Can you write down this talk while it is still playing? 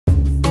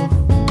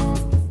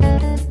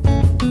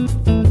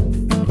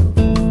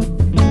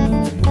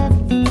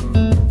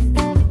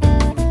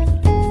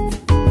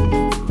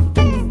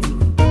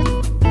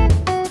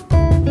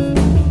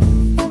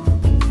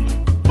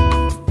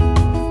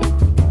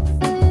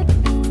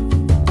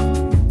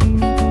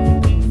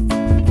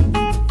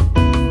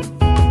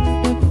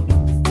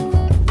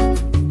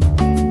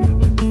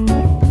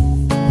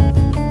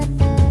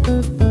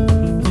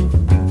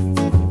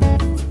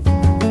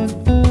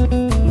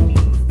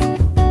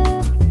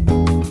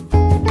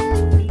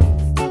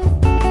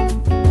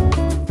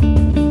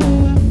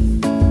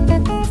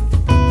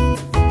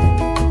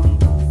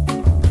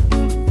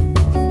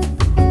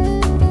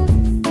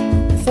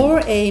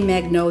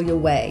Magnolia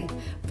Way.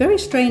 Very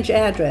strange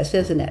address,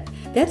 isn't it?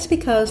 That's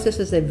because this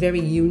is a very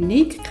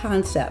unique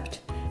concept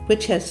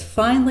which has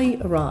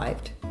finally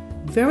arrived.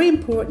 Very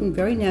important,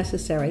 very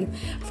necessary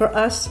for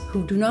us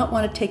who do not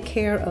want to take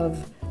care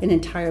of an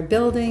entire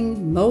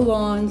building, mow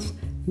lawns,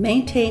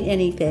 maintain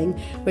anything.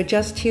 We're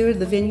just here at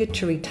the Vineyard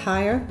to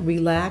retire,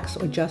 relax,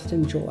 or just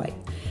enjoy.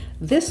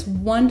 This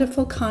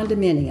wonderful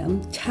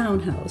condominium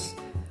townhouse,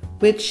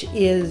 which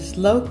is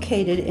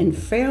located in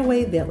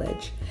Fairway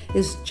Village,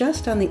 is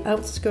just on the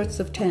outskirts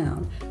of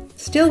town,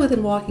 still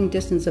within walking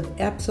distance of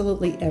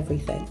absolutely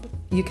everything.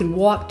 You can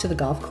walk to the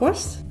golf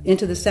course,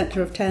 into the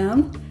center of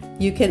town.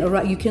 You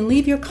can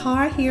leave your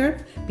car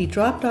here, be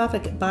dropped off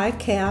by a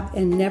cab,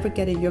 and never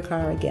get in your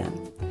car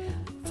again.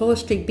 Fuller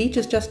Street Beach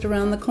is just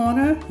around the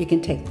corner. You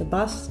can take the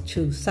bus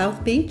to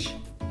South Beach.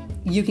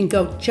 You can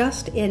go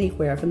just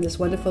anywhere from this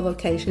wonderful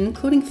location,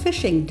 including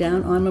fishing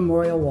down on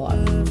Memorial Walk.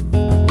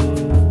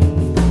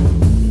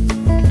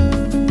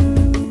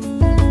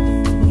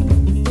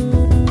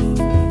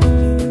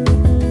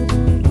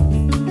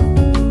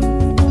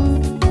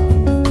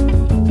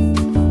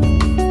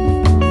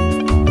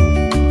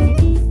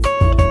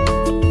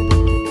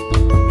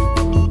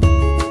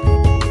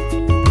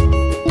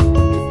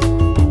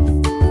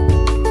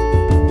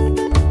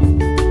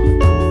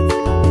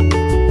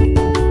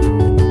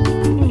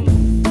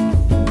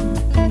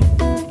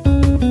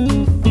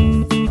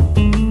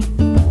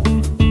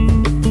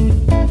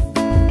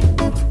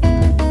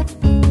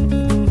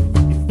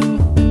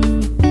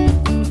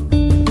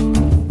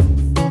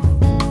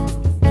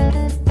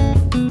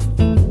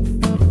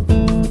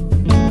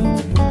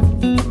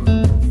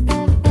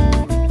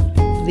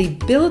 The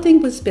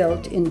building was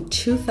built in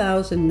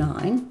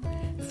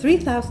 2009,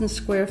 3,000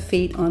 square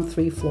feet on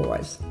 3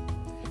 floors.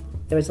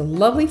 There is a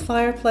lovely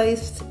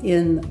fireplace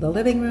in the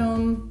living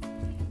room,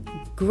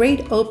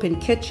 great open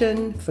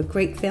kitchen for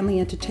great family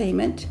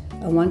entertainment,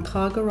 a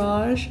 1-car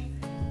garage.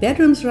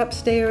 Bedrooms are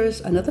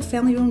upstairs, another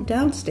family room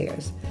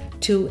downstairs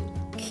to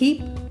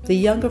keep the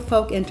younger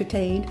folk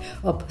entertained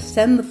or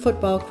send the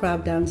football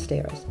crowd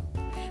downstairs.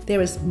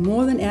 There is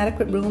more than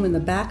adequate room in the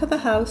back of the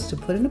house to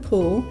put in a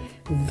pool,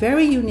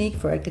 very unique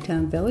for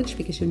Edgartown Village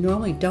because you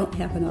normally don't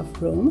have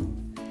enough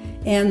room.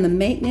 And the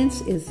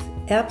maintenance is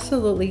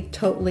absolutely,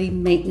 totally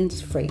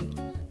maintenance free.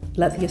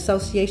 Let the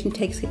association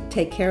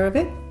take care of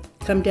it,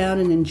 come down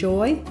and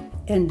enjoy,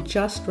 and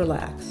just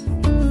relax.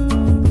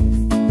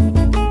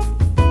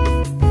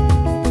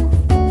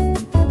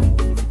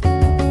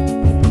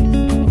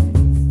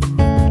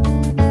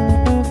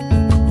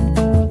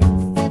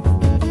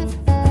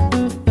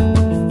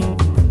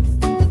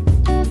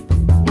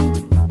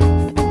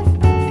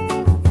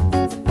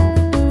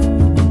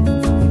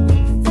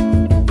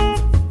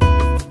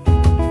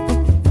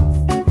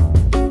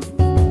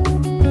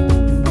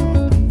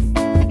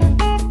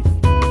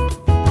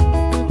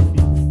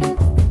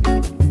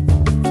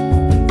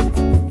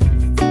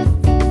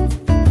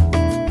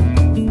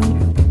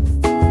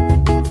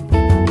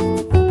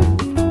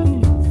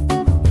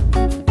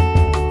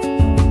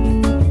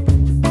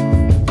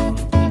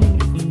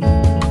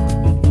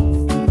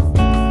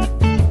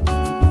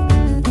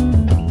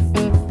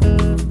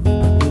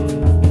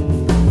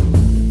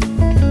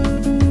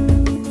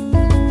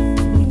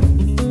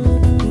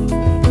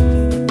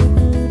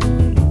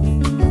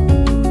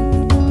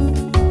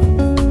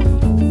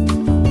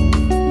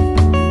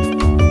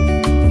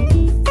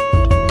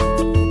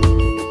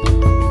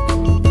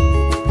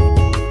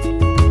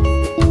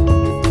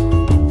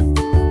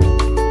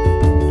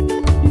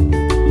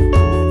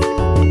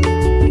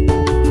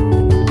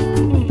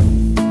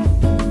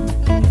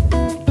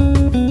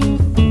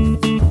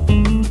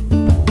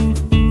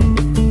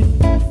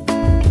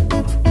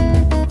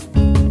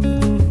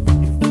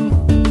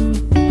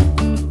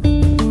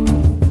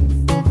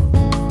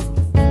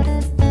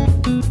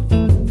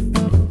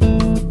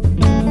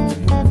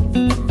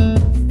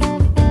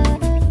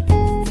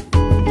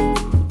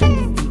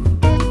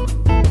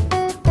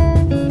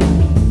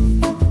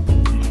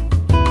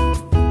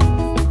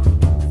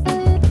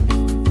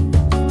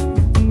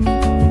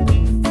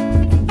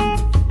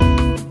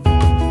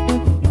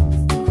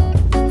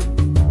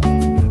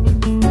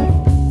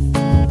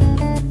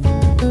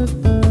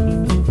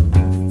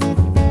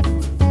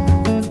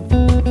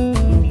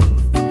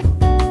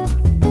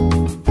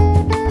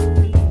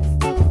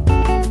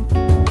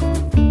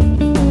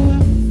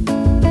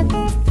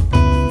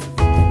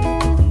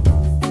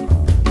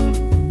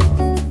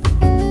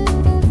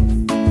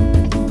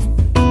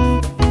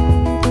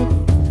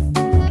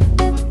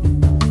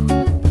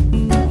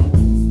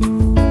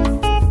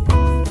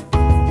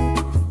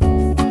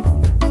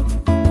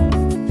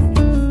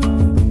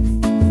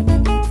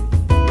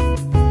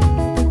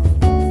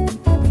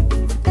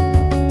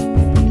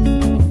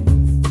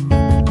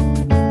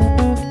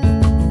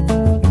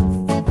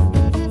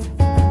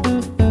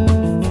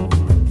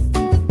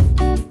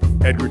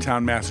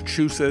 Edgartown,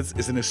 Massachusetts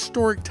is an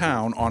historic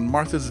town on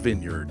Martha's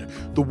Vineyard,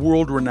 the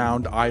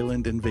world-renowned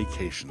island and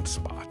vacation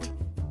spot.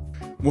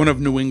 One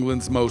of New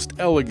England's most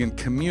elegant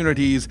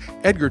communities,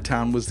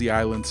 Edgartown was the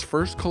island's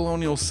first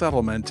colonial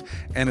settlement,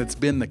 and it's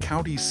been the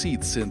county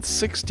seat since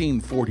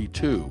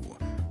 1642.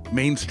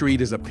 Main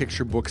Street is a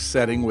picture book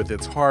setting with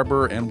its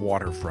harbor and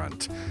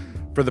waterfront.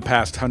 For the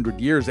past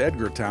 100 years,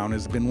 Edgartown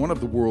has been one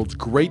of the world's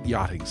great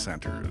yachting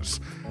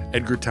centers.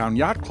 Edgartown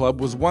Yacht Club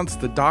was once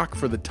the dock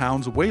for the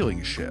town's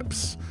whaling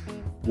ships.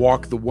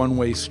 Walk the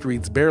one-way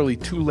streets barely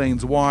 2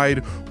 lanes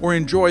wide, or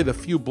enjoy the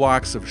few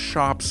blocks of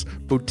shops,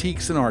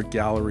 boutiques and art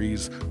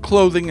galleries,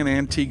 clothing and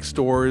antique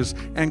stores,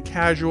 and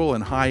casual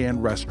and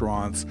high-end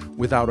restaurants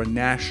without a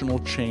national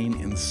chain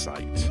in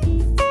sight.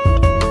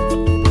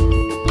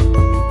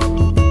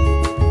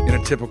 In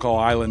a typical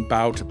island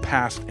bout to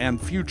past and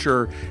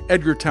future,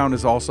 Edgartown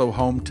is also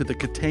home to the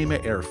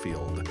Katama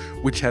Airfield,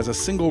 which has a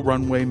single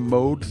runway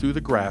mowed through the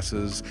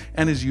grasses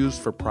and is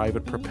used for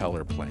private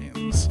propeller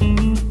planes.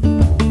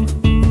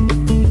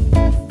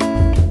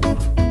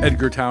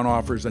 Edgartown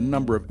offers a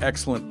number of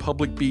excellent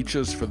public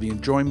beaches for the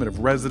enjoyment of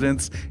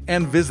residents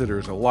and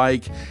visitors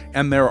alike,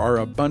 and there are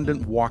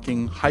abundant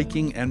walking,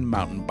 hiking, and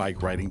mountain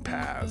bike riding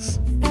paths.